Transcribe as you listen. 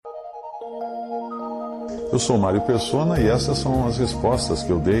Eu sou Mário Persona e essas são as respostas que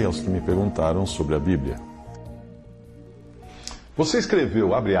eu dei aos que me perguntaram sobre a Bíblia. Você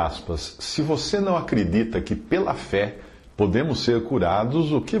escreveu, abre aspas, se você não acredita que pela fé podemos ser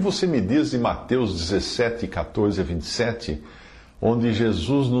curados, o que você me diz de Mateus 17, 14 a 27, onde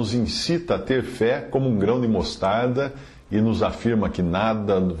Jesus nos incita a ter fé como um grão de mostarda e nos afirma que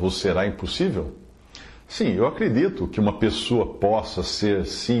nada vos será impossível? Sim, eu acredito que uma pessoa possa ser,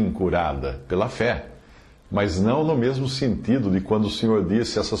 sim, curada pela fé, mas não no mesmo sentido de quando o Senhor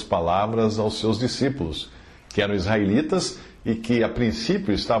disse essas palavras aos seus discípulos, que eram israelitas e que, a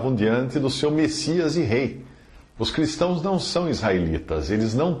princípio, estavam diante do seu Messias e Rei. Os cristãos não são israelitas,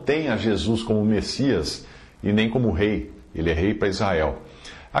 eles não têm a Jesus como Messias e nem como Rei. Ele é Rei para Israel.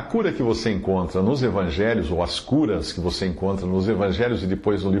 A cura que você encontra nos Evangelhos, ou as curas que você encontra nos Evangelhos e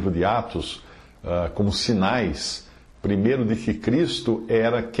depois no livro de Atos, como sinais, primeiro de que Cristo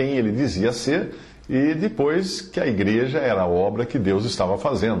era quem ele dizia ser, e depois que a igreja era a obra que Deus estava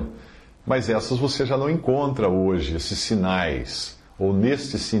fazendo. Mas essas você já não encontra hoje, esses sinais, ou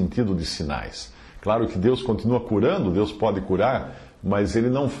neste sentido de sinais. Claro que Deus continua curando, Deus pode curar, mas ele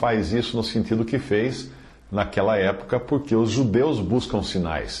não faz isso no sentido que fez naquela época, porque os judeus buscam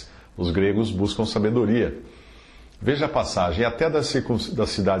sinais, os gregos buscam sabedoria. Veja a passagem, até das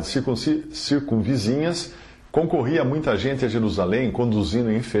cidades circunvizinhas concorria muita gente a Jerusalém,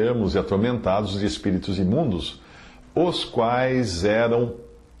 conduzindo enfermos e atormentados de espíritos imundos, os quais eram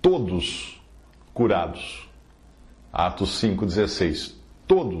todos curados. Atos 5,16.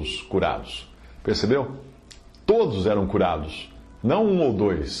 Todos curados. Percebeu? Todos eram curados, não um ou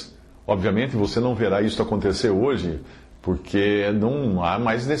dois. Obviamente você não verá isso acontecer hoje, porque não há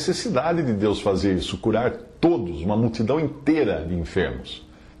mais necessidade de Deus fazer isso, curar todos, uma multidão inteira de enfermos,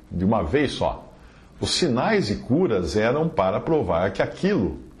 de uma vez só. Os sinais e curas eram para provar que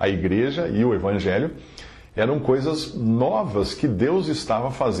aquilo, a igreja e o evangelho, eram coisas novas que Deus estava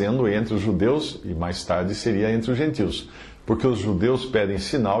fazendo entre os judeus e mais tarde seria entre os gentios. Porque os judeus pedem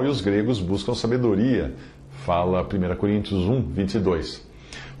sinal e os gregos buscam sabedoria, fala 1 Coríntios 1, 22.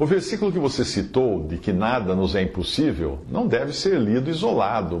 O versículo que você citou, de que nada nos é impossível, não deve ser lido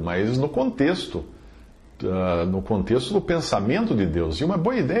isolado, mas no contexto do pensamento de Deus. E uma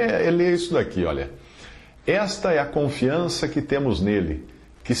boa ideia é ler isso daqui, olha. Esta é a confiança que temos nele,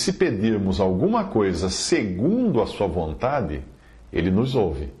 que se pedirmos alguma coisa segundo a sua vontade, ele nos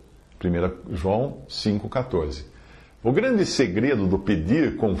ouve. 1 João 5,14. O grande segredo do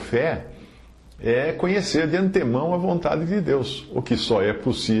pedir com fé é conhecer de antemão a vontade de Deus, o que só é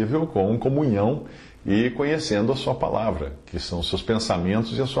possível com comunhão e conhecendo a sua palavra, que são os seus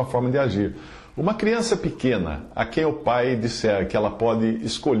pensamentos e a sua forma de agir. Uma criança pequena, a quem o pai disser que ela pode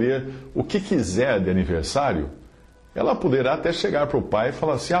escolher o que quiser de aniversário, ela poderá até chegar para o pai e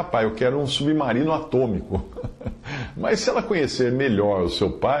falar assim, pai, eu quero um submarino atômico. Mas se ela conhecer melhor o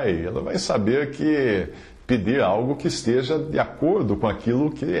seu pai, ela vai saber que pedir algo que esteja de acordo com aquilo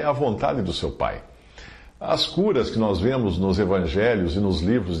que é a vontade do seu pai. As curas que nós vemos nos evangelhos e nos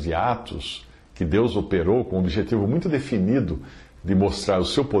livros de Atos, que Deus operou com um objetivo muito definido de mostrar o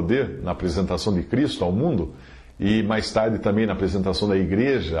seu poder na apresentação de Cristo ao mundo, e mais tarde também na apresentação da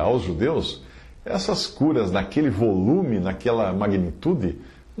igreja aos judeus, essas curas naquele volume, naquela magnitude,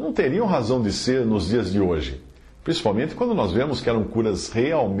 não teriam razão de ser nos dias de hoje. Principalmente quando nós vemos que eram curas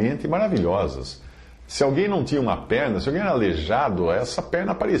realmente maravilhosas. Se alguém não tinha uma perna, se alguém era aleijado, essa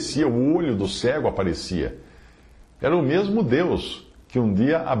perna aparecia, o olho do cego aparecia. Era o mesmo Deus que um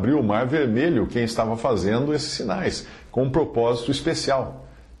dia abriu o mar vermelho, quem estava fazendo esses sinais, com um propósito especial.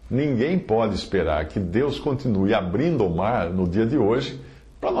 Ninguém pode esperar que Deus continue abrindo o mar no dia de hoje,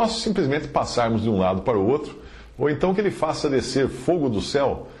 para nós simplesmente passarmos de um lado para o outro, ou então que Ele faça descer fogo do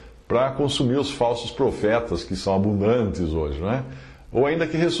céu para consumir os falsos profetas, que são abundantes hoje, não é? Ou ainda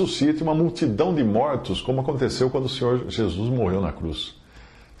que ressuscite uma multidão de mortos, como aconteceu quando o Senhor Jesus morreu na cruz.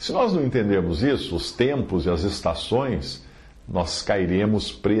 Se nós não entendermos isso, os tempos e as estações, nós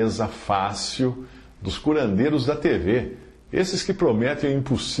cairemos presa fácil dos curandeiros da TV, esses que prometem o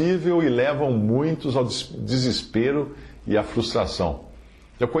impossível e levam muitos ao desespero e à frustração.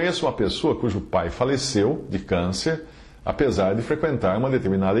 Eu conheço uma pessoa cujo pai faleceu de câncer, apesar de frequentar uma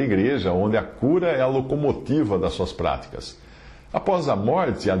determinada igreja, onde a cura é a locomotiva das suas práticas. Após a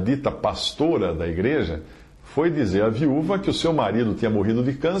morte, a dita pastora da igreja foi dizer à viúva que o seu marido tinha morrido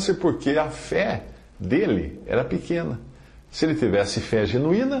de câncer porque a fé dele era pequena. Se ele tivesse fé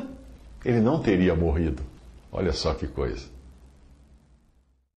genuína, ele não teria morrido. Olha só que coisa.